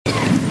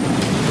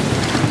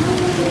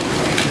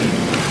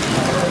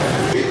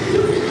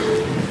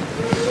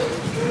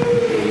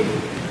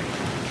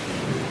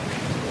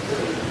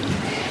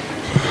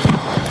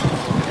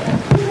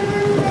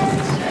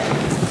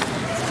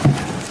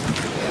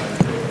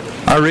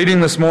Our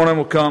reading this morning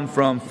will come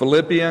from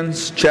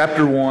Philippians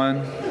chapter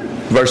 1,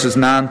 verses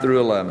 9 through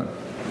 11.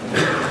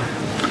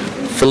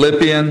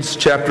 Philippians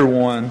chapter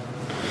 1,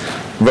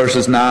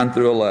 verses 9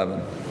 through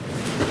 11.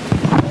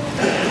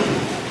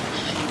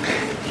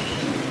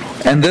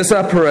 And this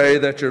I pray,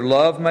 that your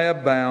love may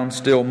abound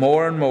still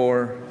more and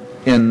more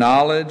in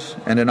knowledge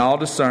and in all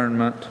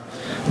discernment,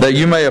 that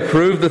you may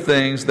approve the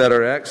things that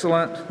are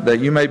excellent, that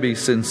you may be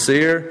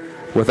sincere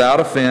without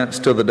offense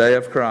till the day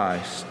of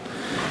Christ,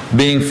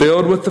 being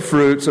filled with the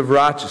fruits of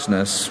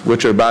righteousness,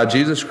 which are by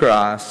Jesus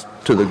Christ,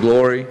 to the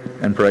glory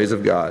and praise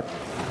of God.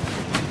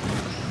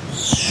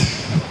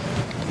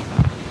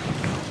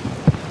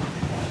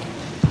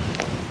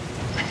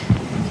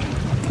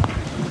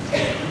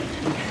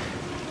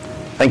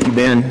 Thank you,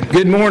 Ben.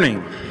 Good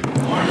morning.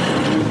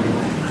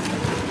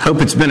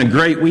 Hope it's been a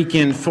great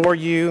weekend for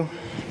you.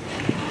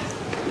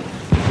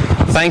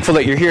 Thankful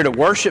that you're here to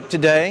worship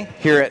today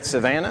here at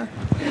Savannah.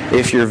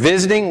 If you're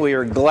visiting, we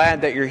are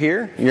glad that you're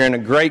here. You're in a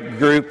great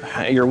group.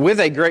 You're with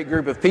a great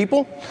group of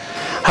people.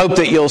 Hope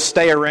that you'll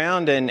stay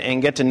around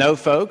and get to know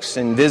folks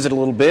and visit a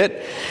little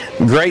bit.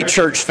 Great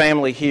church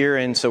family here,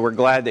 and so we're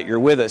glad that you're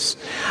with us.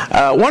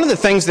 One of the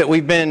things that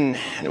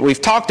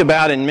we've talked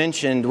about and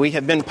mentioned, we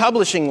have been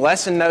publishing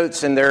lesson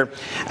notes, and they're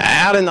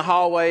out in the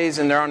hallways,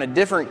 and they're on a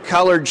different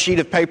colored sheet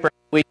of paper.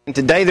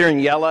 Today they're in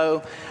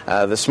yellow.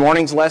 This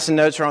morning's lesson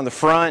notes are on the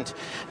front.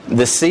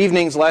 This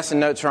evening's lesson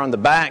notes are on the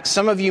back.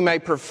 Some of you may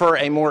prefer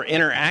a more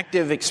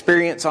interactive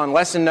experience on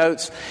lesson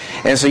notes,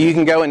 and so you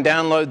can go and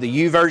download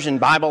the YouVersion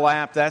Bible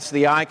app. That's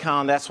the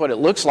icon. That's what it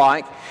looks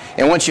like.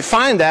 And once you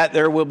find that,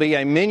 there will be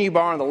a menu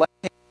bar on the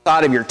left-hand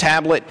side of your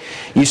tablet.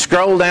 You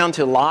scroll down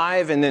to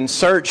Live and then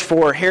search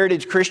for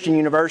Heritage Christian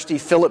University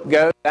Philip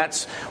Go.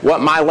 That's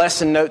what my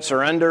lesson notes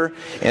are under.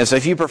 And so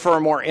if you prefer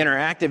a more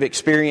interactive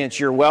experience,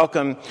 you're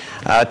welcome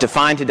to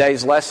find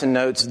today's lesson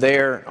notes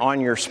there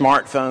on your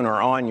smartphone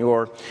or on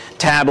your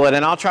tablet.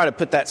 And I'll try to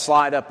put that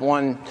slide up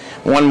one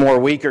more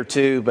week or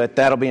two, but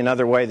that'll be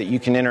another way that you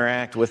can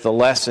interact with the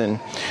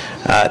lesson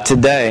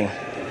today.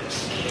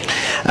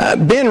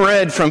 Ben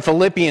read from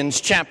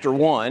Philippians chapter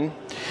 1.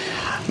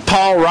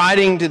 Paul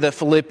writing to the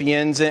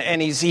Philippians,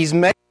 and he's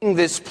making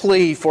this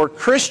plea for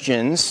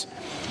Christians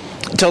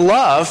to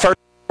love first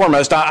and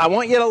foremost. I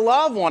want you to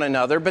love one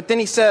another, but then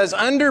he says,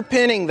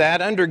 underpinning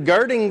that,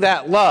 undergirding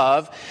that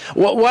love,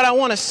 what I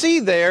want to see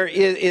there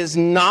is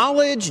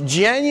knowledge,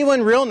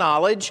 genuine, real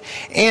knowledge,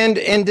 and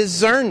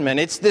discernment.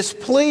 It's this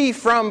plea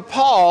from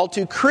Paul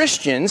to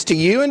Christians, to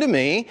you and to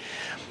me,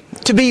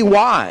 to be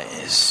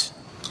wise.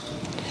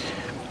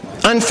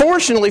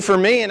 Unfortunately for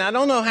me, and I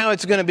don't know how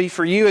it's going to be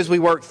for you as we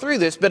work through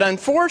this, but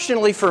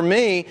unfortunately for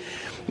me,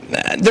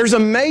 there's a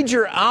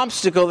major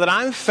obstacle that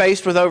I'm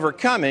faced with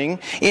overcoming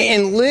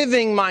in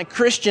living my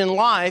Christian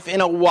life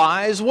in a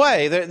wise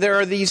way. There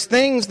are these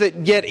things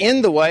that get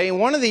in the way,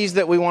 and one of these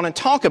that we want to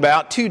talk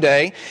about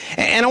today,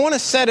 and I want to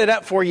set it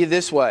up for you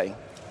this way.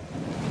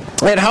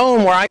 At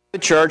home where I go to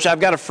church,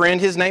 I've got a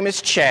friend, his name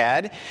is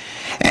Chad,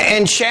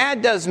 and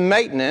Chad does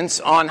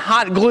maintenance on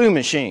hot glue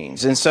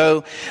machines. And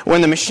so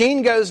when the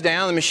machine goes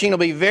down, the machine will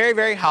be very,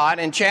 very hot,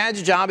 and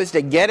Chad's job is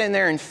to get in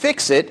there and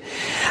fix it.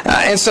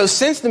 And so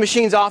since the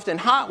machine's often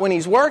hot when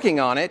he's working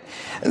on it,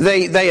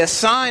 they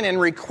assign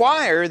and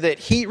require that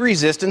heat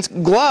resistance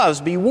gloves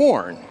be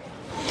worn.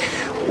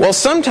 Well,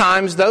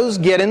 sometimes those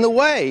get in the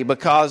way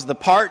because the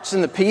parts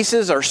and the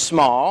pieces are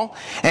small,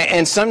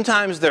 and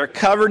sometimes they're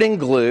covered in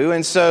glue.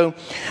 And so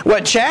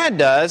what Chad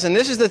does, and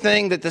this is the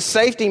thing that the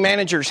safety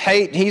managers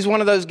hate, he's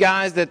one of those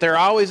guys that they're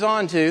always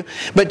on to,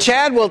 but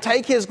Chad will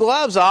take his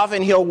gloves off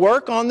and he'll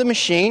work on the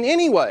machine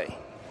anyway.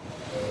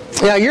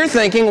 Now you're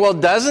thinking, well,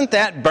 doesn't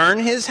that burn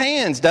his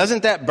hands?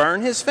 Doesn't that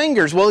burn his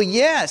fingers? Well,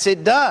 yes,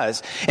 it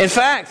does. In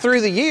fact,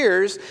 through the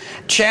years,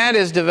 Chad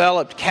has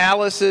developed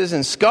calluses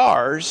and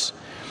scars.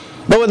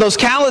 But what those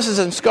calluses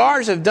and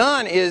scars have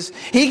done is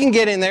he can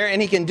get in there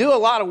and he can do a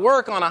lot of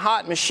work on a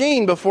hot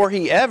machine before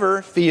he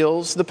ever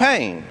feels the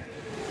pain.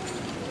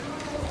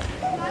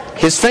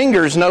 His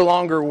fingers no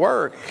longer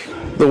work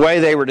the way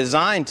they were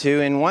designed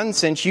to. In one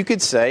sense, you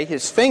could say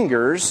his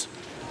fingers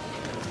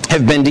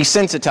have been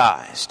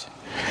desensitized.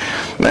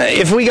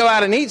 If we go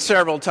out and eat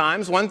several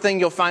times, one thing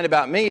you'll find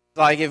about me,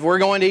 like if we're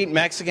going to eat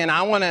Mexican,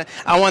 I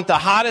want the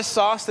hottest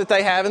sauce that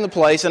they have in the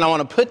place, and I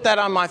want to put that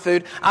on my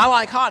food. I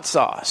like hot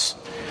sauce.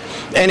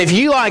 And if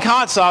you like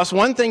hot sauce,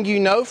 one thing you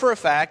know for a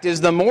fact is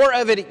the more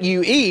of it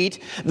you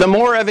eat, the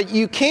more of it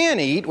you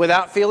can eat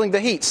without feeling the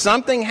heat.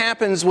 Something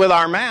happens with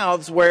our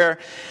mouths where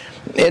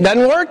it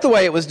doesn't work the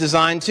way it was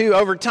designed to.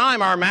 Over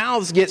time, our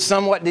mouths get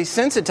somewhat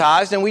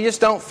desensitized and we just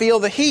don't feel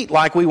the heat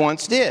like we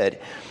once did.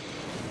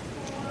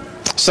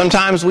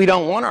 Sometimes we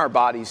don't want our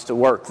bodies to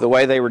work the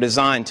way they were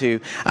designed to.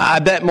 I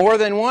bet more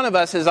than one of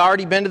us has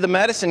already been to the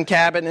medicine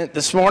cabinet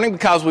this morning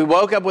because we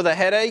woke up with a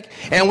headache,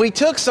 and we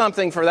took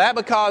something for that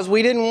because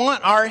we didn't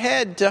want our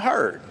head to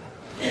hurt.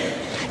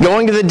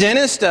 Going to the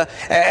dentist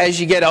as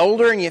you get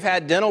older and you've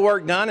had dental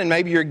work done and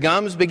maybe your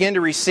gums begin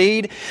to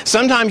recede,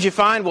 sometimes you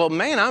find, well,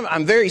 man,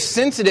 I'm very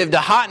sensitive to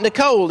hot and to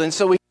cold. And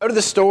so we go to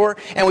the store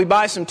and we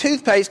buy some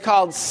toothpaste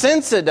called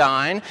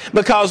Sensodyne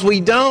because we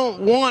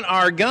don't want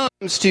our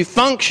gums to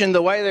function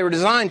the way they were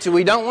designed to.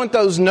 We don't want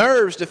those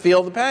nerves to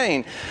feel the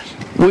pain.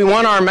 We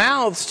want our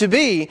mouths to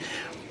be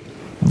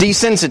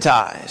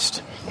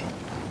desensitized.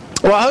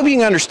 Well, I hope you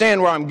can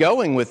understand where I'm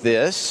going with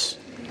this.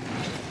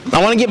 I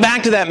want to get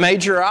back to that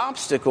major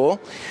obstacle.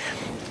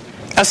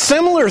 A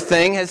similar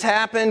thing has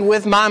happened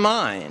with my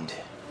mind.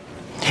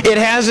 It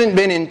hasn't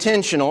been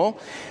intentional,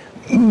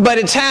 but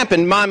it's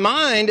happened. My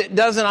mind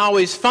doesn't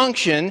always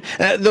function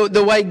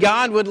the way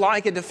God would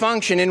like it to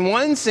function. In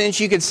one sense,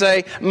 you could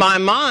say, my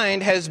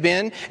mind has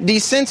been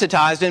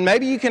desensitized. And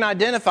maybe you can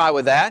identify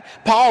with that.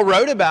 Paul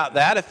wrote about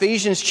that,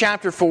 Ephesians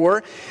chapter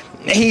 4.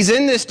 He's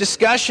in this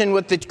discussion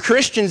with the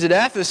Christians at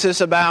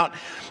Ephesus about,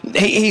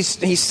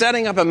 he's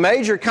setting up a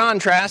major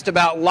contrast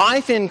about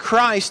life in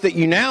Christ that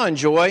you now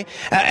enjoy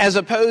as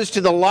opposed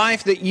to the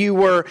life that you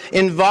were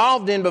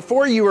involved in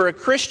before you were a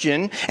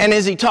Christian. And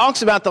as he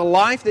talks about the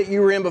life that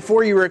you were in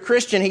before you were a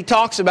Christian, he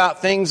talks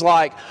about things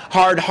like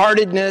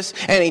hard-heartedness,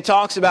 and he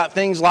talks about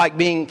things like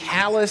being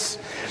callous.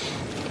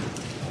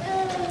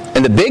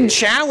 And the big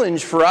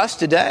challenge for us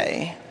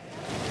today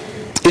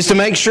is to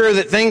make sure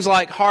that things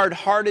like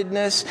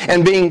hard-heartedness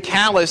and being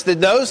callous, that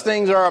those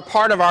things are a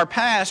part of our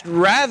past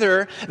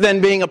rather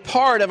than being a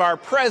part of our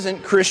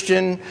present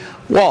Christian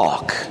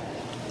walk.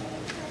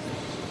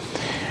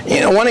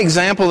 You know, one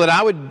example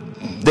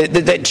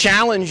that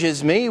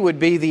challenges me would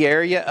be the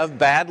area of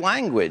bad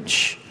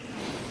language.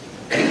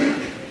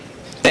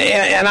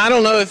 And I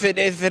don't know if it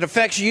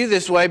affects you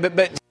this way,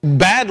 but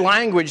bad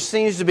language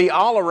seems to be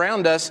all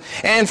around us.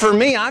 And for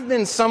me, I've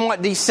been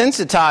somewhat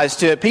desensitized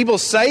to it. People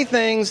say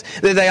things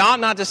that they ought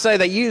not to say.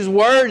 They use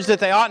words that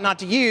they ought not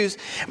to use.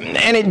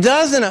 And it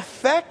doesn't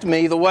affect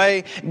me the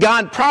way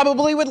God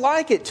probably would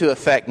like it to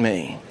affect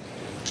me.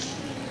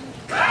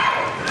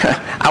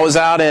 I was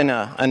out in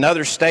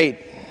another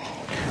state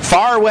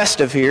far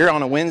west of here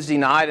on a Wednesday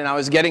night, and I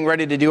was getting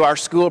ready to do our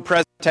school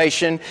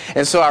presentation,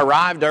 and so I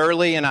arrived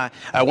early, and I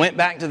went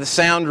back to the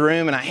sound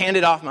room, and I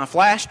handed off my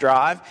flash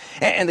drive,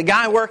 and the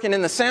guy working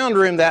in the sound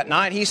room that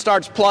night, he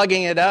starts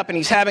plugging it up, and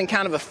he's having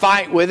kind of a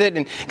fight with it,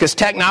 and because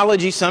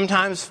technology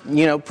sometimes,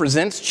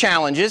 presents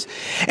challenges,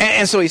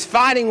 and so he's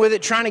fighting with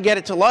it, trying to get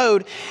it to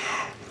load,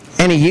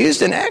 and he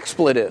used an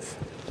expletive.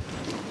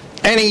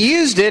 And he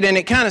used it, and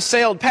it kind of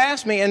sailed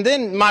past me. And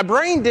then my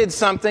brain did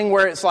something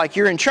where it's like,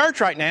 you're in church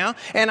right now.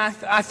 And I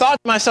thought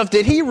to myself,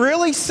 did he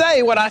really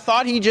say what I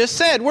thought he just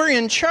said? We're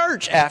in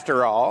church,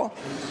 after all.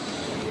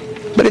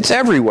 But it's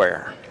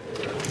everywhere.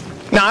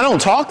 Now, I don't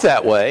talk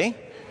that way.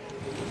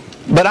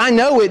 But I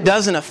know it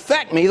doesn't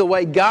affect me the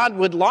way God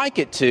would like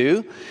it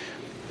to.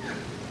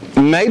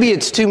 Maybe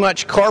it's too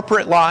much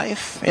corporate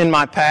life in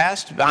my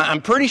past.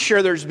 I'm pretty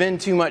sure there's been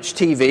too much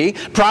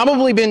TV.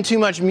 Probably been too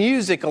much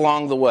music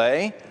along the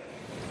way.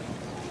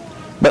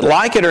 But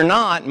like it or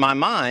not, my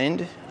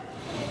mind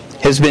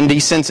has been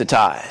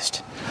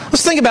desensitized.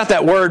 Let's think about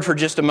that word for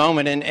just a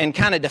moment and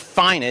kind of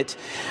define it.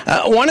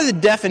 One of the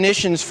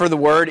definitions for the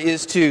word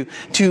is to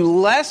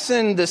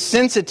lessen the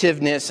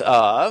sensitiveness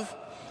of,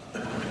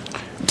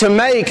 to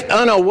make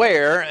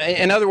unaware.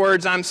 In other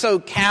words, I'm so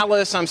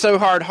callous, I'm so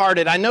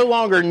hard-hearted, I no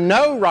longer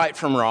know right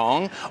from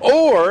wrong,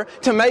 or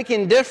to make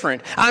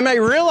indifferent. I may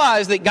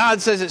realize that God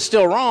says it's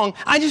still wrong,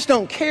 I just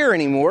don't care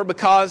anymore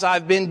because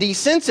I've been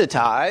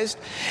desensitized.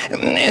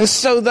 And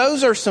so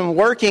those are some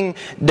working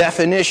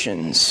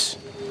definitions.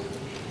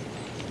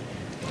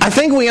 I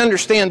think we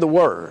understand the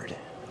word.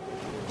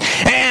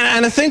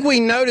 And I think we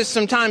notice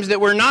sometimes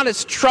that we're not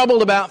as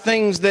troubled about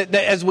things that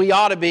as we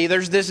ought to be.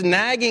 There's this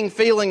nagging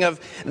feeling of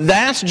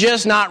that's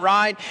just not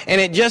right, and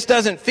it just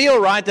doesn't feel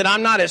right that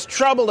I'm not as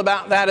troubled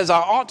about that as I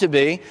ought to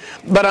be.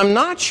 But I'm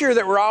not sure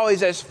that we're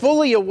always as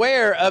fully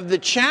aware of the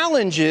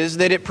challenges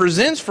that it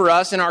presents for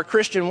us in our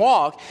Christian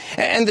walk.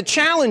 And the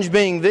challenge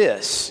being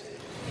this: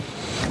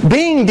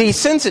 being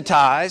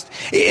desensitized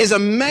is a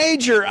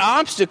major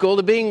obstacle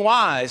to being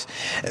wise.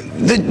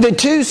 The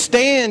two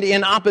stand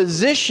in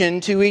opposition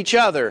to each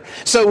other.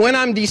 So when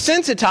I'm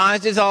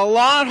desensitized, it's a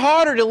lot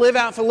harder to live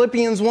out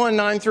Philippians 1,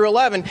 9 through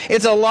 11.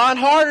 It's a lot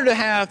harder to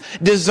have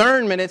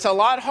discernment. It's a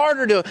lot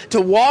harder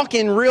to walk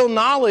in real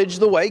knowledge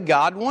the way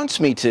God wants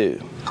me to.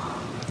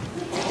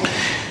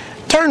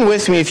 Turn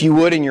with me, if you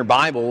would, in your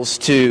Bibles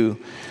to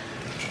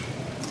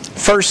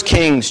 1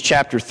 Kings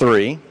chapter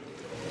 3.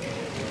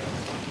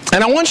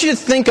 And I want you to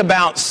think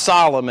about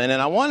Solomon,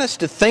 and I want us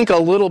to think a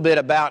little bit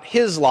about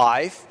his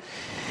life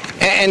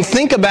and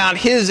think about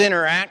his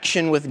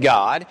interaction with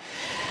God.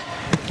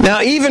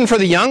 Now, even for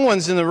the young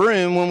ones in the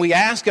room, when we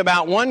ask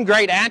about one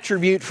great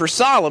attribute for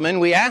Solomon,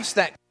 we ask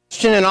that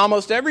question, and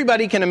almost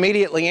everybody can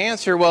immediately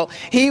answer, well,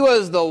 he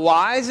was the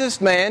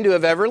wisest man to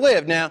have ever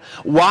lived. Now,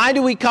 why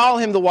do we call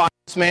him the wisest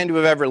man to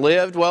have ever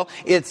lived? Well,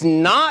 it's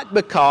not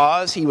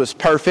because he was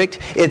perfect.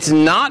 It's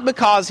not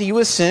because he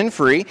was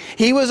sin-free.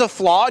 He was a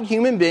flawed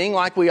human being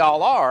like we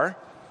all are.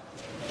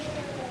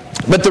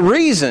 But the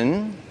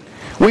reason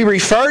we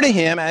refer to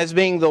him as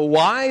being the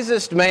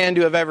wisest man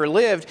to have ever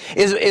lived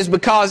is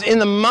because in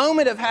the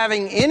moment of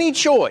having any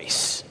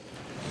choice,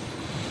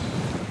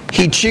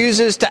 he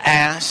chooses to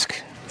ask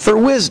for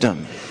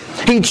wisdom.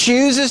 He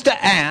chooses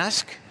to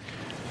ask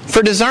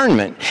for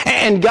discernment.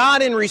 And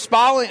God, in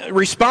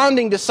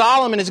responding to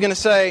Solomon, is going to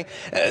say,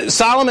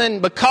 Solomon,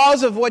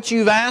 because of what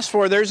you've asked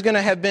for, there's going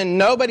to have been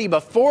nobody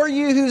before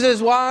you who's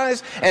as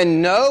wise,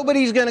 and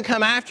nobody's going to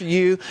come after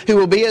you who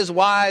will be as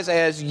wise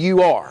as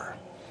you are.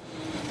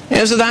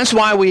 And so that's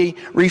why we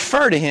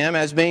refer to him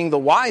as being the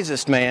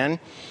wisest man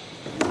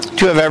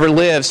to have ever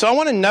lived. So I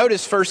want to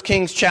notice 1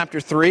 Kings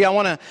chapter 3. I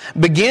want to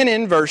begin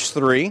in verse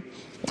 3.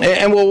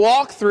 And we'll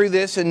walk through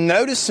this and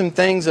notice some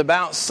things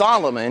about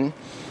Solomon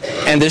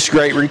and this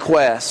great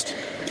request.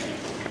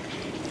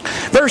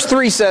 Verse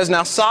 3 says,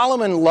 Now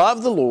Solomon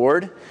loved the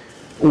Lord,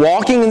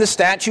 walking in the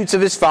statutes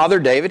of his father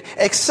David,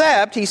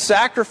 except he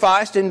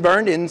sacrificed and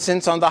burned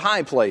incense on the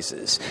high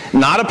places.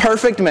 Not a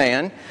perfect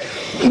man.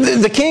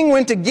 The king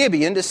went to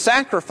Gibeon to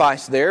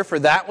sacrifice there, for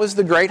that was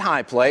the great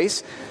high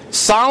place.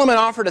 Solomon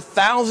offered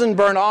 1,000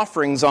 burnt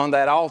offerings on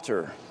that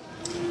altar.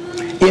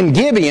 In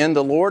Gibeon,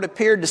 the Lord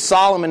appeared to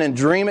Solomon in a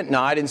dream at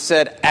night and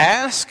said,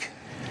 Ask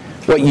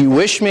what you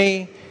wish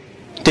me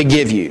to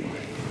give you.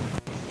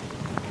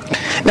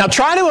 Now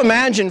try to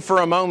imagine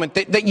for a moment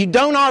that you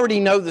don't already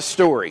know the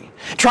story.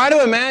 Try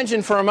to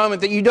imagine for a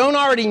moment that you don't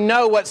already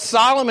know what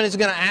Solomon is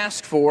going to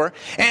ask for,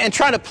 and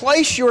try to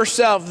place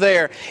yourself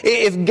there.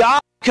 If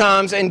God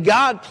comes and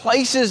God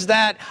places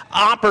that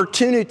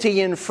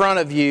opportunity in front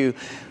of you,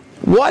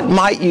 what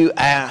might you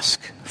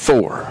ask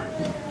for?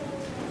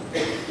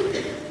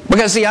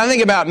 Because see, I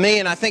think about me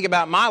and I think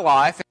about my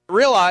life, and I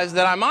realize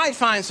that I might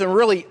find some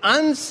really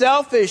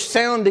unselfish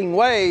sounding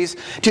ways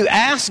to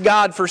ask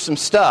God for some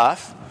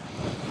stuff.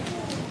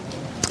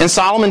 And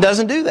Solomon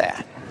doesn't do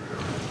that.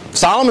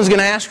 Solomon's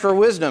going to ask for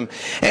wisdom.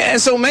 And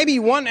so maybe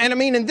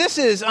and this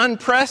is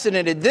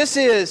unprecedented. This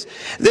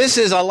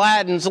is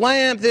Aladdin's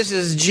lamp. This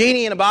is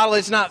genie in a bottle.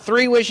 It's not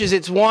 3 wishes,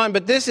 it's 1.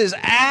 But this is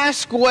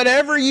ask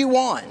whatever you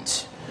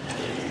want.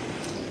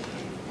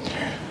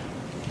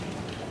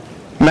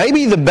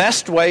 Maybe the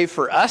best way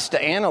for us to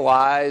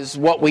analyze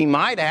what we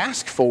might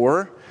ask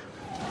for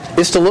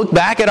is to look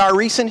back at our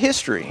recent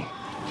history.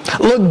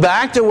 Look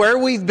back to where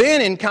we've been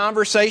in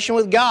conversation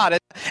with God.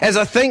 As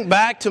I think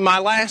back to my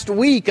last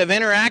week of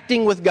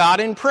interacting with God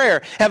in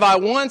prayer, have I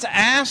once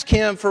asked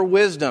Him for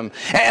wisdom?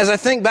 As I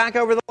think back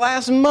over the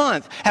last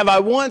month, have I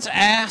once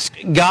asked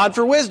God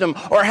for wisdom?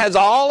 Or has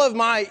all of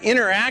my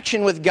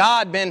interaction with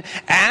God been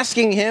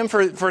asking Him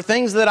for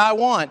things that I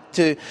want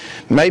to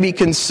maybe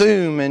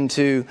consume and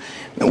to...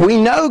 We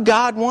know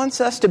God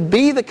wants us to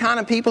be the kind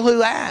of people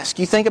who ask.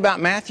 You think about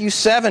Matthew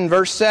 7,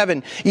 verse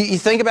 7. You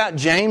think about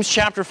James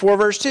chapter 4,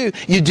 verse 2.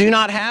 You do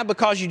not have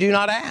because you do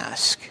not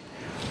ask.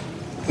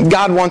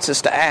 God wants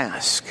us to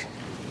ask.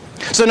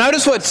 So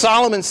notice what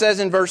Solomon says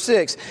in verse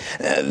 6.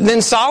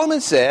 Then Solomon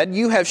said,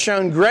 You have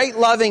shown great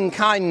loving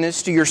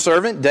kindness to your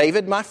servant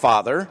David, my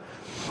father,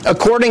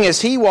 according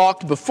as he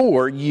walked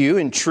before you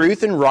in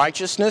truth and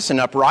righteousness and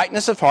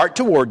uprightness of heart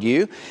toward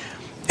you.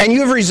 And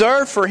you have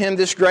reserved for him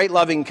this great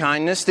loving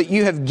kindness, that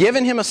you have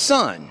given him a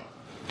son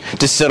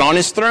to sit on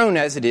his throne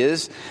as it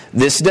is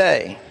this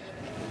day.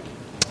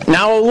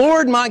 Now, O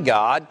Lord my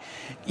God,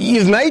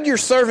 you've made your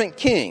servant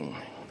king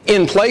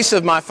in place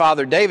of my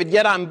father David,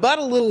 yet I'm but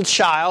a little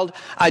child.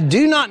 I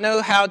do not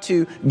know how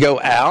to go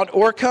out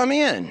or come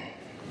in.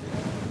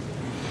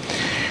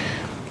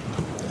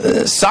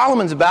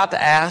 Solomon's about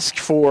to ask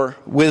for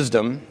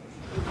wisdom.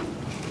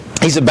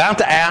 He's about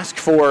to ask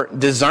for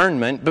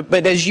discernment.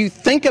 But as you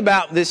think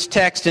about this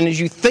text and as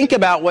you think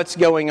about what's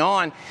going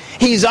on,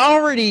 he's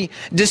already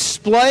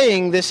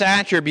displaying this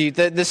attribute.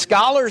 The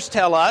scholars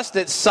tell us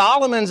that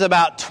Solomon's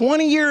about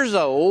 20 years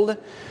old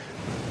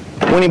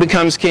when he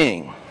becomes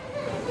king.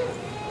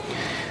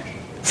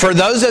 For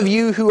those of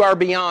you who are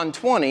beyond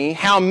 20,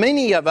 how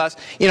many of us,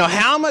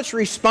 how much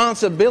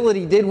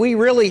responsibility did we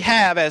really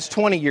have as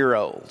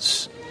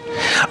 20-year-olds?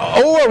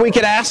 Or we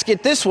could ask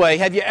it this way.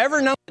 Have you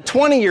ever known a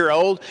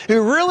 20-year-old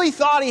who really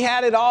thought he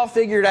had it all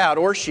figured out,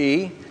 or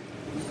she?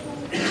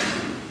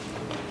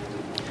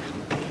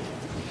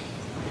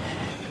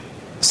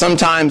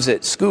 Sometimes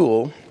at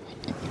school,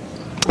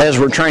 as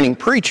we're training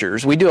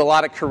preachers, we do a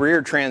lot of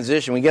career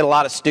transition. We get a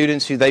lot of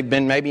students who they've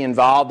been maybe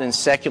involved in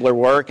secular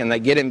work and they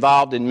get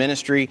involved in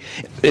ministry.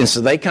 And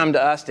so they come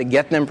to us to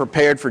get them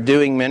prepared for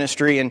doing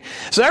ministry. And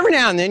so every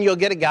now and then you'll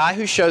get a guy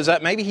who shows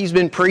up. Maybe he's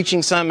been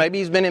preaching some. Maybe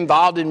he's been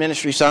involved in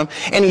ministry some.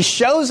 And he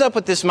shows up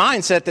with this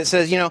mindset that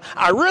says,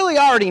 I really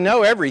already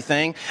know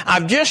everything.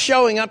 I'm just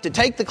showing up to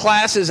take the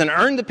classes and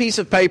earn the piece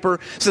of paper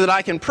so that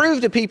I can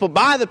prove to people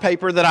by the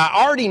paper that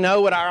I already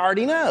know what I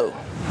already know.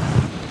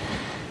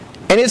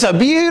 And it's a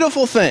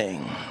beautiful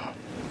thing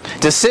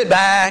to sit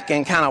back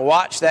and kind of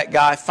watch that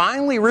guy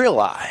finally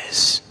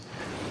realize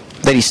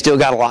that he's still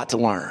got a lot to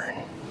learn.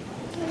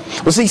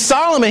 Well, see,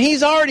 Solomon,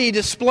 he's already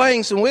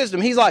displaying some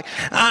wisdom. He's like,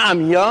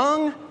 I'm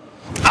young,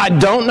 I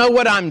don't know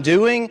what I'm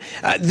doing.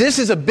 This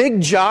is a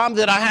big job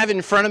that I have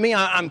in front of me.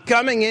 I'm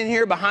coming in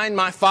here behind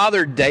my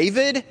father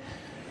David.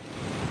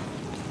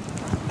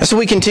 So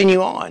we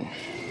continue on.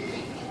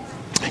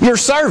 Your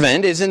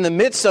servant is in the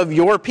midst of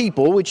your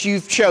people, which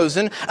you've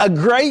chosen, a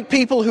great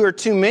people who are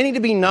too many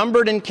to be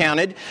numbered and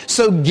counted.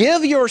 So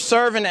give your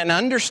servant an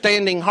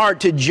understanding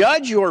heart to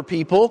judge your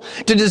people,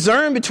 to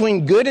discern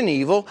between good and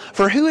evil,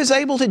 for who is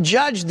able to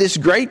judge this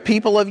great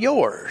people of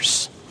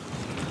yours?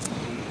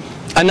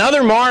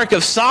 Another mark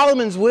of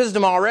Solomon's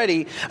wisdom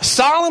already,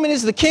 Solomon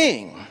is the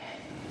king.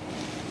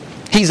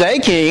 He's a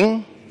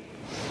king,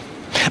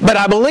 but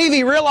I believe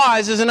he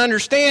realizes and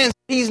understands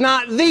he's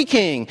not the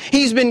king.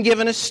 He's been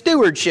given a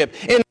stewardship.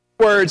 In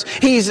other words,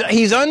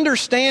 he's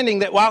understanding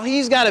that while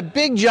he's got a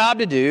big job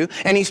to do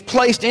and he's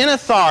placed in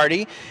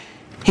authority,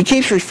 he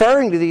keeps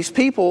referring to these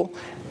people,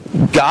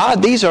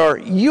 God, these are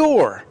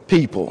your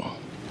people.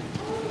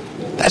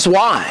 That's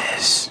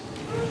wise.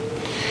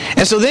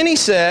 And so then he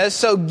says,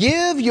 so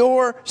give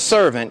your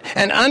servant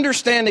an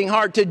understanding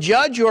heart to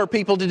judge your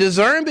people, to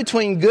discern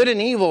between good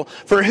and evil,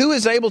 for who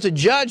is able to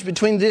judge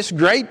between this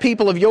great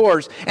people of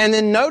yours? And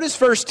then notice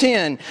verse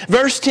 10.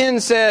 Verse 10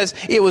 says,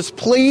 it was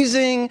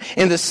pleasing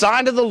in the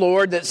sight of the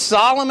Lord that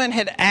Solomon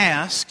had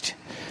asked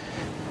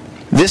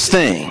this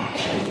thing.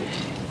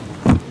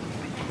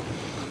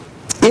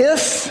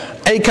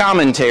 If a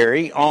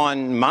commentary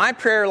on my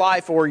prayer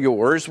life or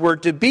yours were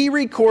to be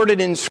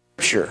recorded in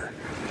Scripture,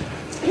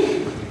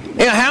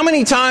 how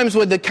many times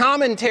would the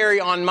commentary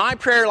on my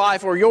prayer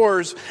life or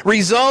yours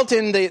result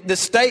in the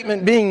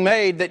statement being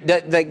made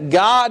that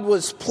God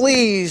was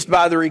pleased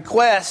by the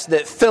request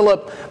that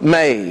Philip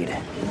made?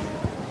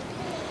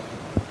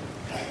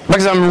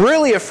 Because I'm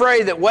really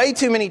afraid that way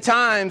too many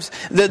times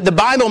the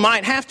Bible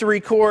might have to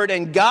record,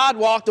 and God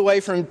walked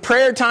away from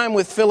prayer time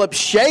with Philip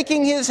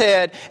shaking his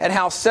head at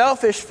how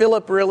selfish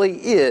Philip really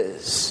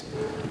is.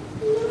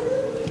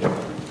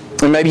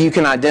 And maybe you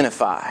can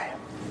identify.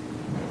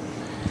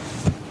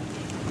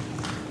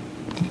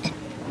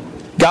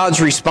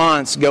 God's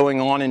response going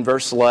on in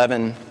verse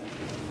 11.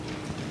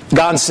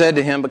 God said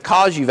to him,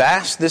 because you've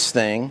asked this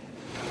thing,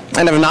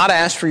 and have not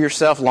asked for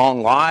yourself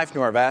long life,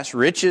 nor have asked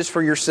riches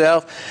for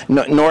yourself,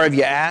 nor have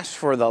you asked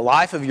for the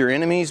life of your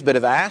enemies, but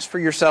have asked for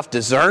yourself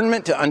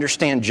discernment to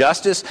understand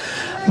justice.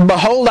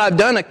 Behold, I've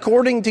done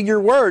according to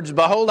your words.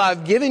 Behold,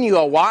 I've given you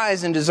a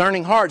wise and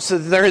discerning heart, so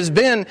that there has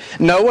been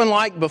no one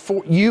like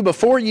before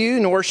you,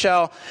 nor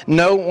shall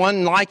no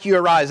one like you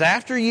arise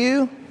after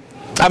you.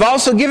 I've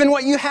also given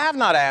what you have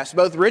not asked,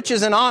 both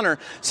riches and honor,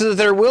 so that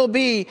there will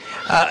be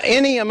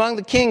any among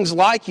the kings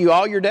like you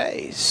all your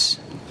days.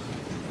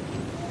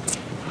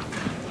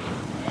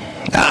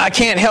 I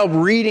can't help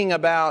reading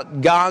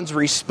about God's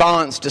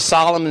response to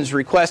Solomon's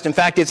request. In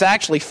fact, it's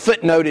actually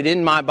footnoted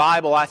in my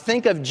Bible. I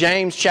think of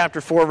James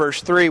chapter 4,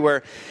 verse 3,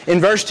 where in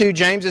verse 2,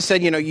 James has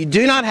said, you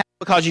do not have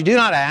because you do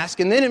not ask.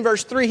 And then in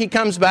verse 3, he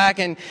comes back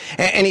and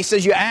he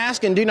says, you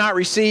ask and do not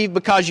receive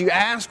because you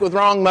ask with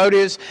wrong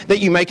motives, that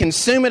you may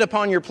consume it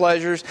upon your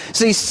pleasures.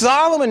 See,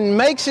 Solomon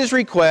makes his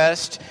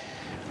request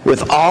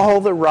with all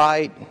the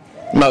right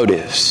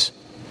motives.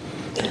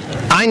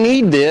 I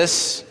need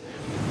this,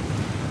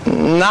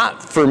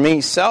 not for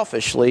me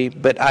selfishly,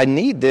 but I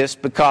need this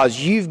because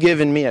you've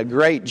given me a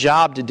great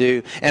job to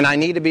do, and I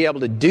need to be able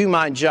to do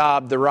my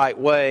job the right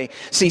way.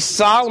 See,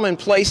 Solomon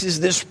places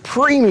this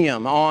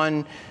premium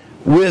on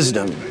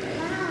wisdom.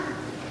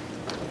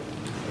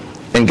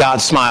 And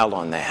God smiled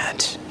on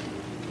that.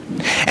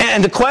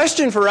 And the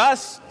question for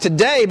us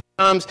today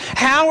becomes,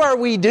 how are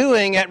we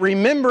doing at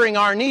remembering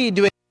our need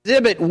to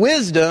exhibit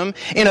wisdom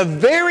in a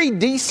very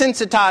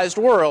desensitized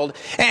world?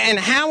 And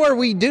how are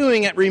we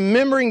doing at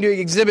remembering to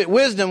exhibit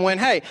wisdom when,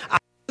 hey, I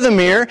look in the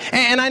mirror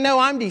and I know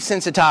I'm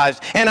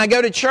desensitized, and I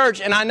go to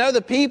church and I know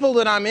the people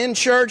that I'm in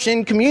church,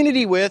 in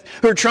community with,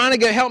 who are trying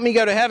to help me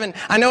go to heaven,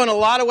 I know in a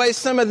lot of ways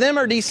some of them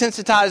are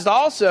desensitized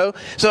also.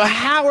 So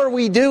how are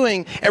we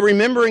doing at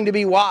remembering to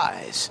be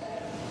wise?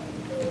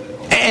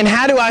 And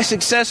how do I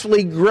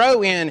successfully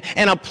grow in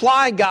and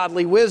apply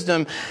godly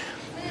wisdom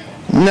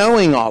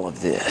knowing all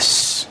of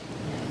this?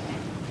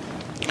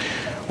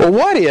 Well,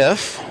 what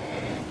if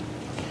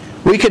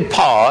we could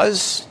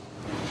pause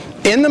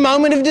in the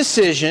moment of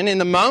decision, in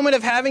the moment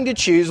of having to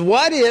choose?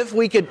 What if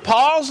we could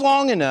pause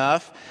long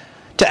enough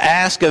to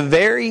ask a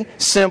very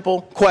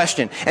simple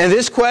question? And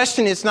this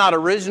question is not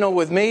original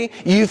with me.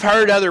 You've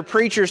heard other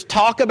preachers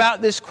talk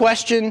about this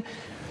question.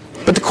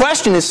 But the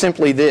question is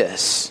simply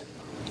this.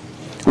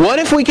 What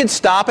if we could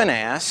stop and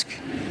ask,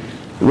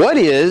 what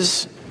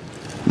is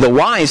the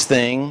wise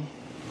thing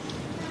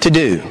to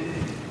do?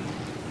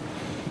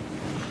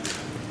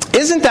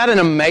 Isn't that an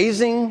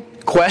amazing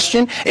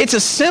question? It's a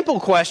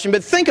simple question,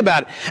 but think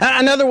about it.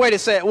 Another way to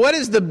say it, what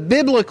is the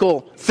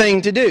biblical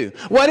thing to do?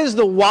 What is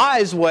the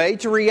wise way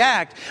to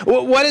react?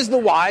 What is the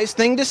wise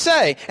thing to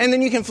say? And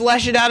then you can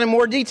flesh it out in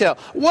more detail.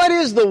 What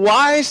is the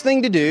wise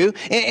thing to do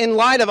in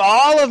light of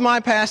all of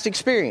my past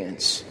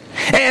experience?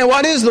 And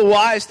what is the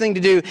wise thing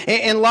to do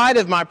in light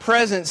of my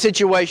present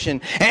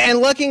situation? And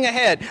looking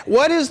ahead,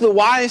 what is the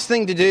wise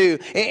thing to do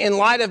in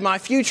light of my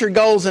future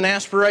goals and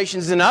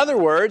aspirations? In other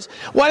words,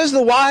 what is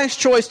the wise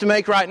choice to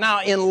make right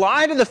now in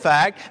light of the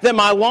fact that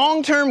my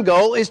long-term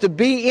goal is to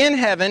be in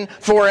heaven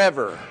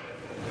forever?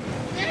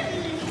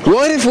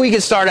 What if we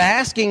could start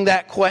asking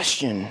that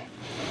question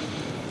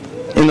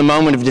in the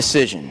moment of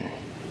decision?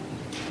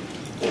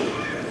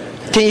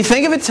 Can you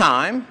think of a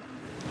time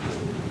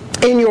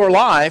in your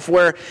life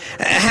where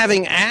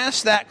having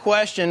asked that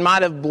question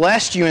might have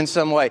blessed you in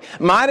some way,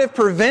 might have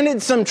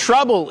prevented some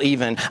trouble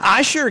even?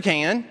 I sure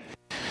can.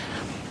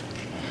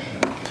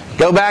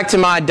 Go back to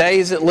my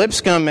days at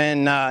Lipscomb,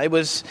 and I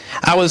was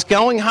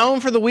going home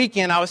for the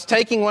weekend. I was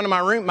taking one of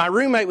my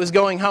roommate was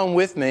going home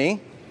with me.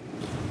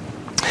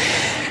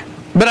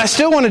 But I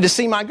still wanted to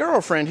see my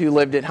girlfriend who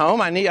lived at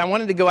home. I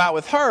wanted to go out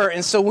with her,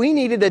 and so we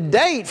needed a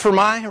date for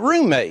my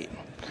roommate.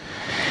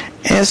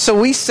 And so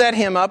we set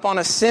him up on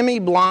a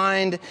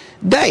semi-blind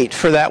date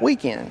for that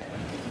weekend.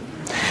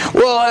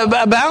 Well,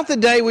 about the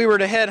day we were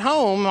to head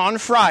home on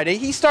Friday,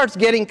 he starts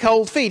getting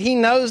cold feet. He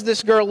knows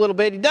this girl a little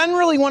bit. He doesn't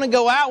really want to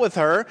go out with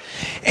her.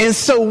 And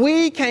so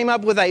we came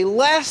up with a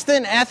less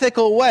than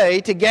ethical way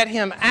to get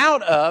him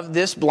out of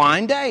this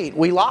blind date.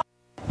 We lied.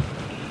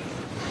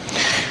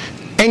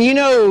 And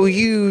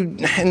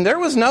and there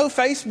was no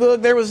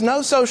Facebook, there was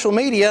no social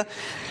media,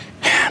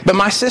 but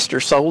my sister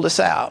sold us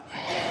out.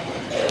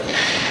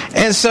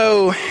 And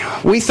so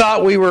we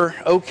thought we were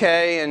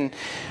okay, and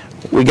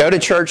we go to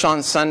church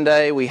on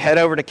Sunday. We head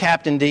over to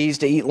Captain D's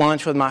to eat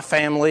lunch with my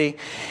family.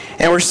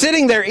 And we're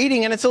sitting there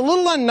eating, and it's a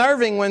little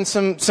unnerving when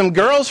some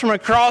girls from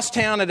across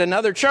town at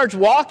another church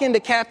walk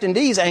into Captain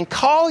D's and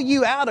call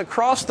you out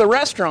across the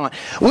restaurant.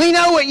 We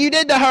know what you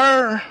did to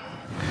her.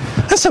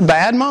 That's a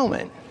bad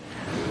moment.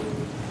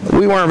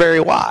 We weren't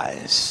very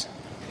wise.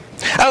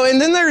 Oh, and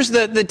then there's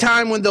the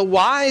time when the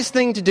wise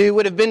thing to do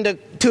would have been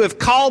to have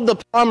called the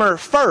plumber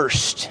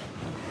first,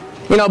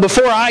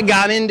 before I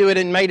got into it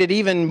and made it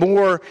even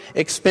more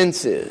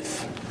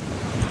expensive.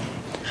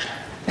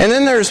 And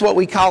then there's what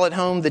we call at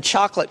home the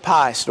chocolate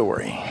pie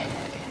story.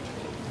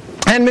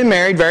 I hadn't been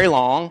married very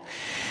long,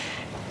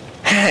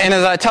 and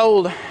as I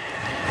told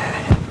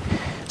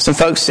some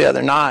folks the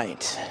other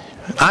night,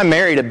 I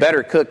married a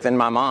better cook than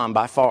my mom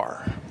by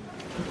far.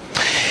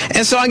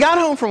 And so I got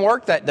home from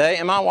work that day,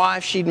 and my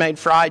wife, she'd made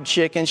fried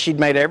chicken. She'd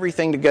made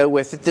everything to go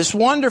with it. This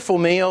wonderful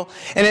meal.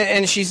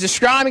 And she's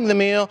describing the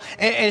meal,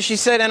 and she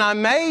said, and I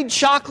made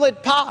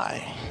chocolate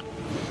pie.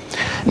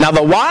 Now,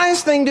 the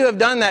wise thing to have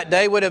done that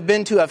day would have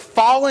been to have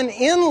fallen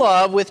in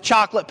love with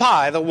chocolate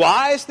pie. The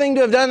wise thing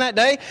to have done that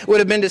day would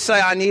have been to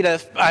say,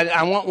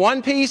 I want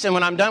one piece, and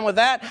when I'm done with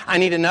that, I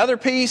need another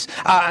piece.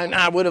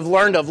 I would have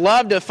learned of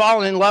love to have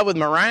fallen in love with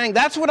meringue.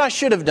 That's what I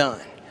should have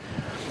done.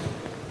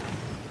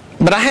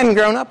 But I hadn't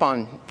grown up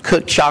on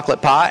cooked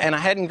chocolate pie, and I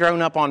hadn't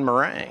grown up on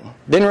meringue.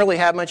 Didn't really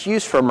have much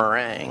use for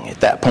meringue at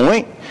that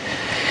point.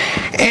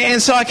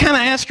 And so I kind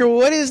of asked her,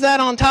 what is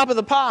that on top of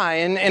the pie?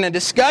 And a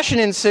discussion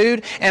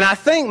ensued, and I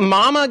think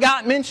Mama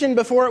got mentioned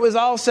before it was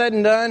all said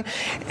and done.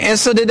 And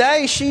so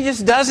today, she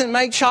just doesn't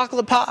make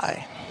chocolate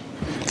pie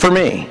for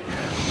me.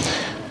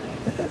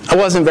 I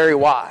wasn't very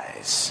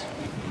wise.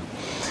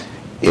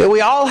 We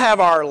all have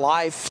our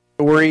life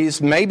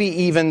stories, maybe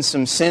even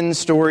some sin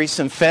stories,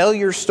 some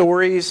failure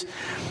stories,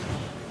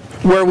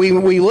 where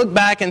we look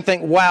back and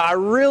think, wow, I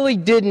really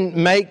didn't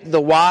make the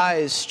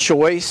wise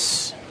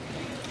choice.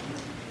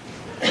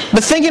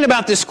 But thinking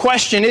about this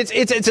question,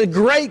 it's a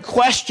great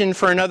question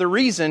for another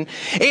reason.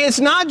 It's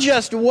not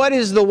just what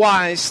is the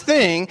wise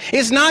thing.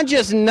 It's not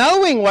just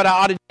knowing what I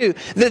ought to do.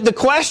 The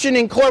question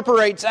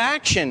incorporates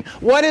action.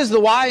 What is the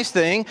wise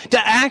thing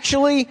to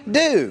actually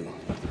do?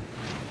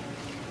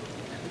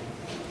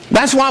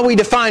 That's why we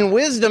define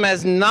wisdom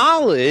as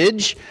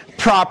knowledge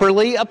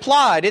properly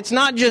applied. It's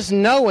not just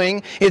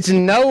knowing, it's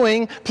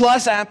knowing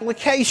plus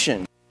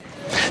application.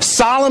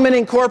 Solomon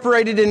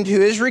incorporated into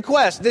his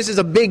request, this is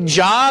a big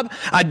job,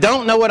 I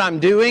don't know what I'm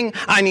doing,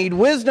 I need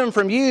wisdom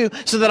from you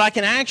so that I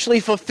can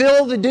actually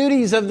fulfill the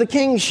duties of the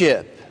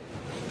kingship.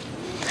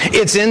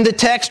 It's in the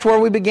text where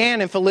we began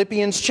in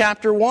Philippians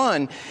chapter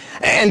 1.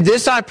 And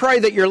this I pray,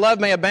 that your love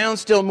may abound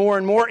still more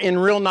and more in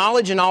real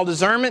knowledge and all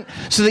discernment,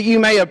 so that you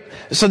may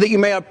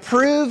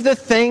approve the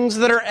things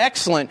that are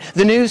excellent.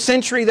 The New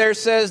Century there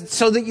says,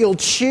 so that you'll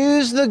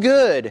choose the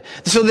good,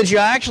 so that you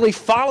actually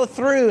follow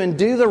through and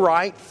do the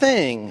right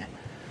thing.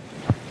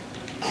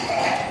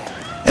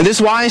 And this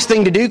wise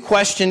thing to do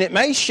question, it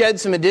may shed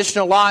some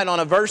additional light on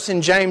a verse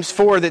in James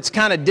 4 that's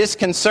kind of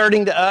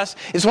disconcerting to us.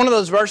 It's one of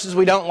those verses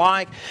we don't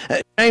like.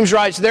 James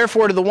writes,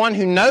 therefore to the one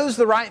who knows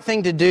the right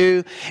thing to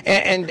do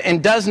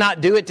and does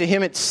not do it, to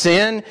him it's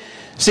sin.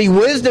 See,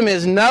 wisdom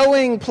is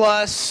knowing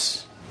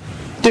plus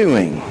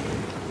doing.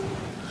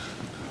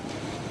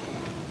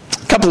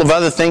 A couple of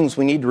other things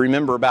we need to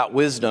remember about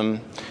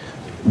wisdom.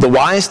 The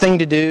wise thing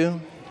to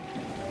do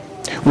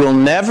will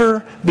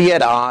never be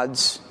at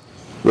odds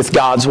with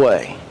God's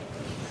way.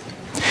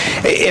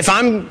 If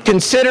I'm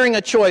considering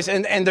a choice,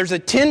 and there's a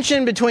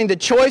tension between the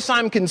choice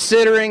I'm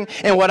considering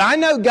and what I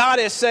know God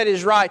has said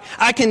is right,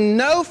 I can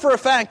know for a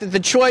fact that the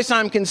choice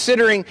I'm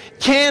considering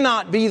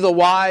cannot be the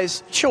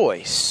wise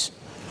choice.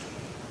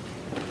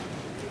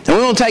 And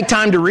we won't take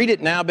time to read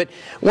it now, but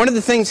one of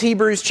the things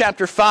Hebrews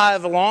chapter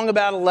 5, along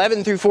about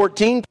 11 through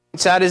 14,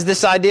 points out is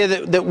this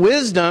idea that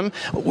wisdom,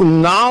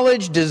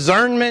 knowledge,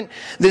 discernment,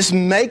 this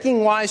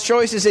making wise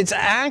choices, it's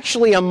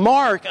actually a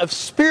mark of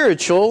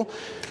spiritual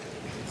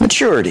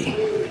maturity.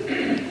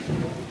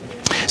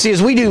 See,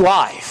 as we do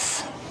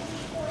life,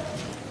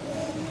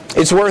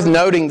 it's worth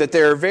noting that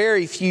there are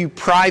very few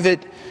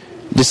private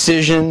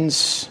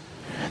decisions.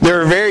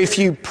 There are very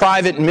few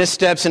private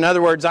missteps. In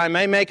other words, I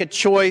may make a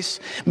choice,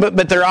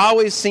 but there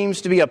always seems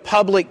to be a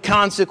public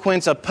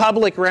consequence, a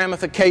public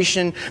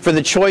ramification for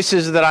the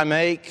choices that I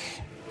make.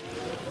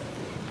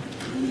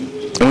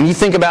 And when you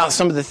think about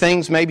some of the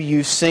things maybe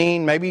you've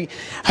seen, maybe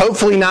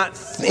hopefully not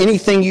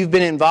anything you've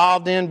been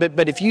involved in,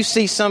 but if you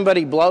see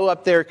somebody blow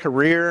up their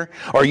career,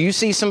 or you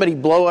see somebody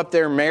blow up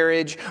their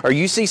marriage, or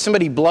you see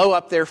somebody blow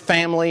up their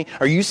family,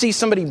 or you see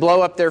somebody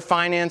blow up their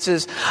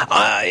finances,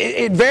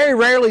 it very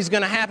rarely is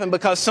going to happen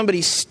because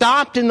somebody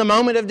stopped in the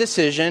moment of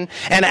decision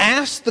and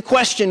asked the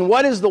question,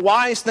 what is the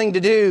wise thing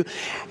to do,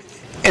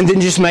 and then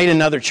just made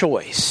another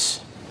choice.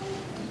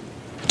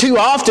 Too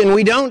often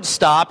we don't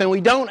stop and we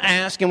don't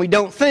ask and we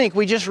don't think,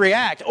 we just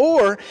react.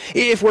 Or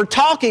if we're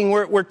talking,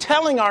 we're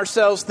telling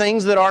ourselves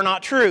things that are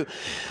not true.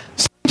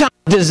 Sometimes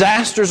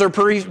disasters are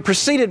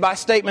preceded by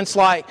statements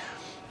like,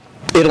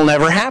 it'll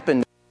never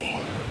happen to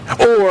me.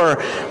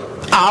 Or,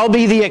 I'll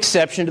be the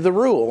exception to the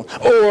rule.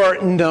 Or,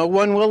 no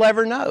one will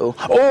ever know.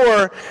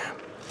 Or,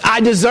 I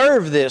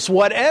deserve this,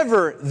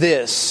 whatever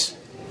this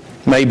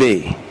may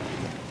be.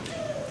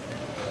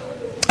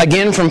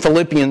 Again from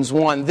Philippians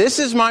 1, this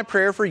is my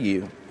prayer for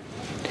you,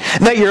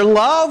 that your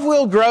love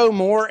will grow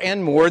more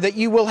and more, that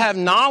you will have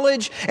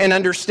knowledge and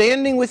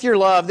understanding with your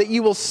love, that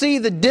you will see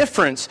the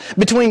difference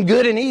between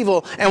good and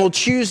evil and will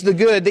choose the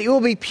good, that you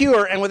will be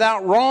pure and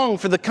without wrong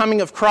for the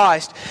coming of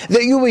Christ,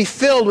 that you will be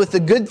filled with the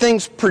good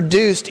things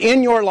produced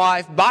in your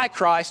life by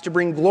Christ to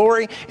bring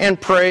glory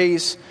and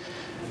praise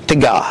to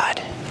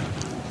God.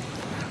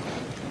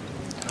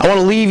 I want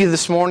to leave you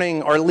this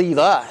morning, or leave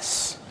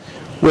us,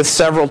 with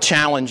several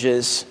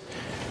challenges.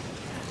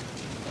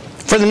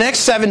 For the next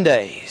 7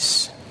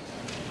 days,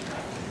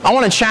 I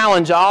want to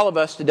challenge all of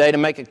us today to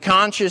make a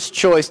conscious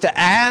choice to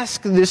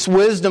ask this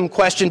wisdom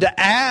question, to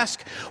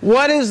ask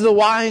what is the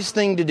wise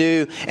thing to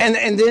do, and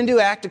then to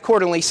act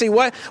accordingly. See,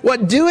 what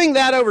doing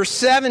that over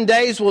 7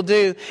 days will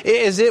do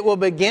is it will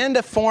begin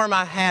to form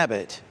a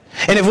habit.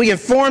 And if we can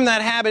form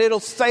that habit, it'll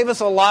save us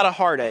a lot of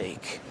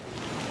heartache.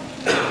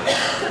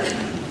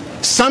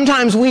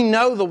 Sometimes we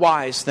know the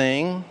wise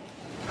thing,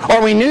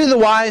 or we knew the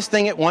wise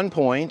thing at one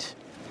point,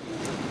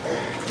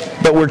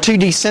 but we're too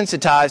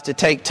desensitized to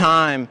take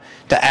time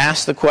to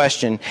ask the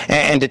question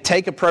and to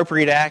take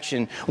appropriate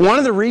action. One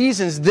of the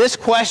reasons this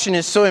question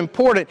is so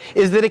important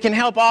is that it can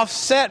help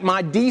offset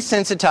my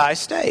desensitized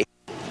state.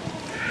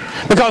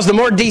 Because the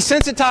more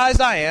desensitized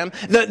I am,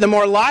 the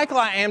more likely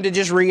I am to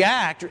just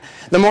react.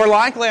 The more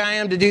likely I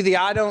am to do the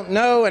I don't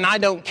know and I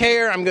don't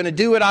care, I'm going to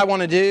do what I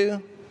want to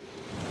do.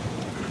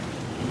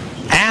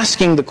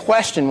 Asking the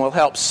question will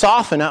help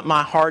soften up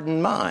my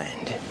hardened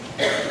mind.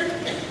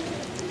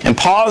 And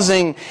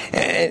pausing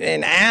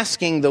and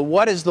asking the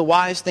what is the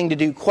wise thing to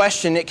do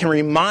question, it can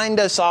remind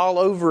us all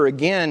over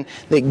again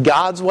that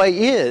God's way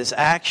is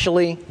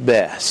actually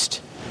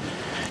best.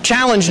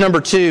 Challenge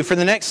number 2, for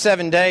the next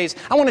 7 days,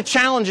 I want to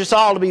challenge us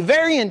all to be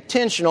very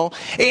intentional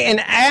in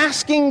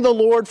asking the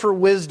Lord for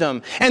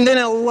wisdom and then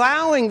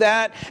allowing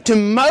that to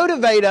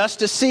motivate us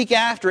to seek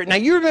after it. Now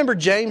you remember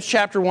James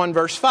chapter 1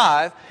 verse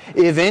 5,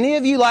 if any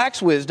of you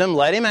lacks wisdom,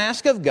 let him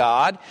ask of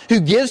God,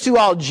 who gives to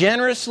all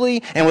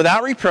generously and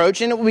without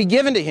reproach, and it will be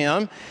given to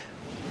him.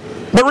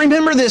 But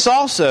remember this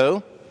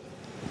also,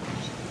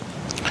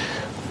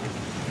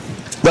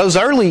 those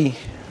early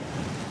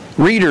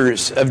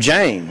readers of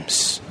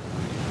James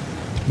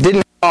didn't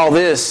have all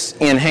this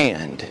in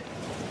hand.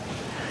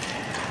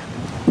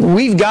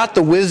 We've got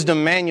the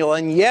wisdom manual,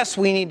 and yes,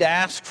 we need to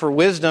ask for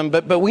wisdom,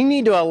 but we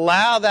need to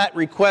allow that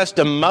request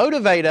to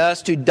motivate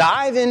us to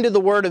dive into the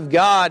Word of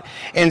God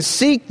and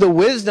seek the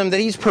wisdom that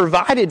He's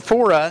provided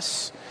for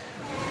us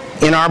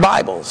in our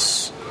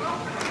Bibles.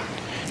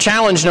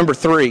 Challenge number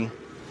 3.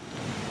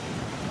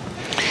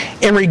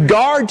 In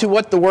regard to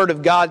what the Word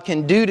of God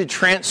can do to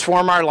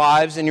transform our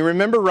lives, and you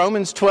remember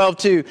Romans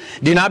 12:2,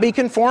 do not be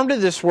conformed to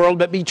this world,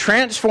 but be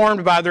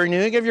transformed by the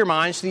renewing of your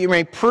mind, so that you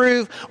may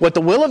prove what the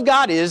will of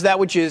God is, that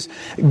which is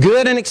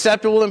good and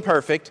acceptable and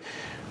perfect.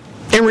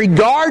 In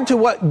regard to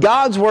what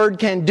God's Word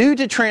can do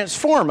to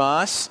transform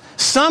us,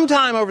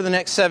 sometime over the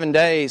next 7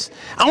 days,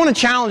 I want to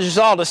challenge us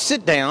all to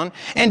sit down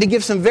and to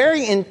give some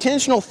very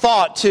intentional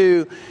thought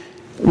to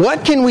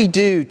what can we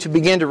do to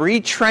begin to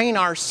retrain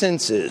our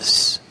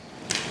senses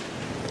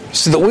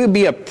so that we'll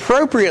be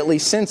appropriately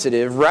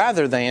sensitive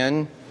rather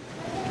than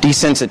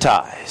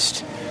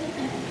desensitized.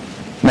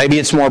 Maybe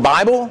it's more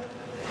Bible.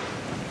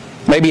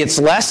 Maybe it's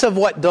less of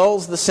what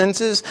dulls the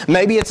senses.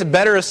 Maybe it's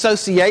better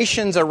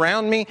associations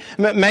around me.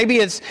 Maybe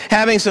it's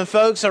having some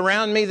folks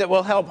around me that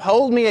will help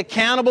hold me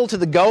accountable to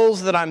the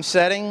goals that I'm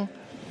setting.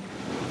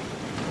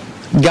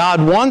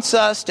 God wants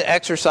us to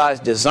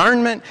exercise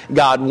discernment.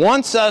 God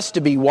wants us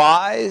to be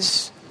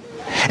wise.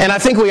 And I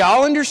think we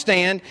all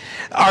understand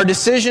our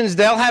decisions,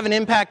 they'll have an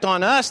impact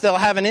on us, they'll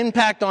have an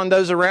impact on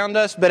those around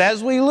us. But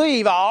as we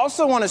leave, I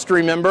also want us to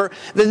remember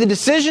that the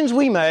decisions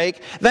we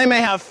make, they may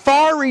have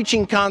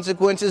far-reaching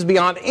consequences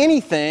beyond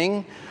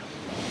anything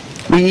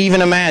we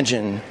even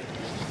imagine.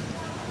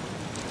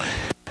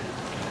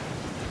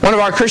 One of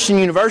our Christian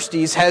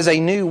universities has a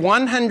new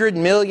 $100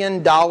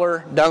 million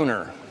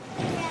donor.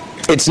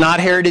 It's not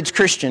Heritage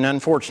Christian,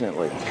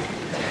 unfortunately.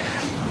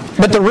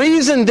 But the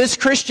reason this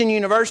Christian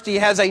university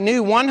has a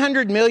new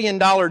 $100 million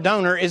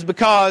donor is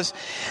because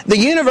the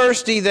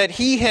university that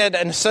he had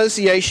an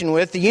association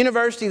with, the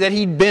university that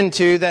he'd been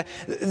to, that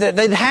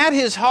had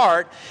his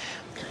heart,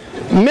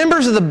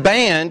 members of the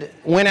band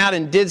went out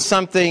and did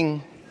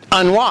something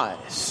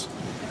unwise.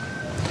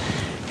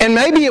 And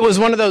maybe it was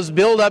one of those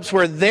build-ups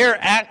where their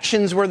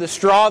actions were the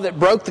straw that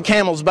broke the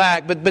camel's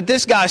back. But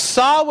this guy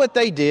saw what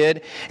they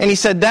did, and he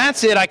said,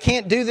 that's it, I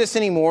can't do this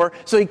anymore.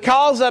 So he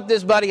calls up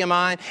this buddy of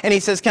mine, and he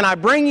says, can I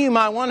bring you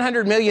my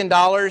 $100 million?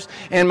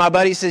 And my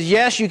buddy says,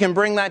 yes, you can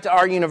bring that to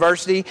our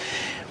university.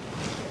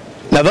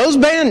 Now those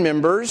band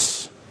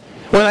members,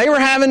 when they were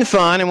having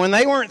fun and when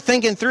they weren't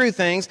thinking through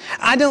things,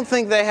 I don't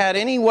think they had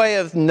any way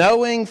of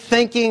knowing,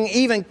 thinking,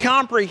 even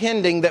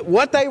comprehending that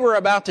what they were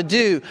about to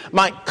do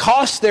might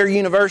cost their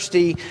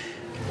university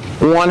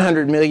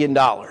 $100 million.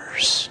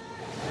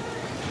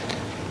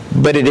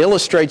 But it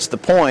illustrates the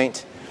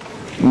point.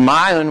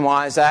 My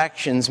unwise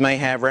actions may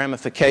have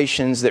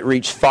ramifications that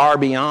reach far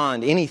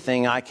beyond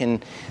anything I can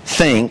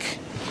think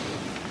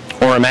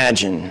or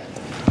imagine.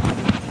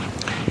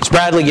 As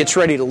Bradley gets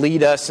ready to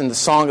lead us in the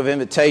song of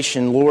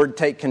invitation, Lord,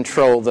 take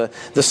control, the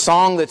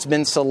song that's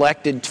been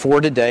selected for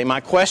today,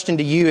 my question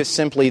to you is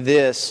simply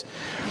this.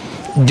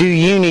 Do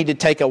you need to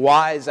take a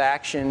wise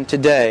action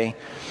today?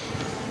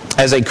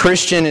 As a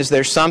Christian, is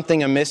there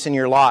something amiss in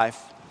your life?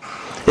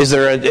 Is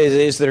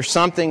there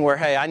something where,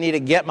 hey, I need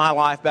to get my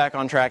life back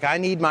on track. I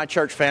need my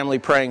church family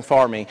praying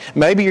for me.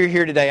 Maybe you're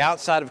here today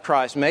outside of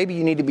Christ. Maybe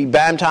you need to be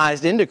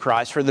baptized into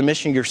Christ for the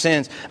remission of your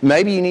sins.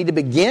 Maybe you need to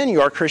begin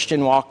your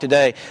Christian walk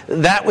today.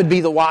 That would be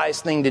the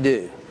wise thing to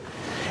do.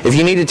 If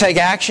you need to take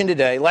action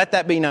today, let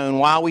that be known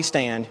while we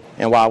stand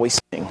and while we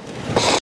sing.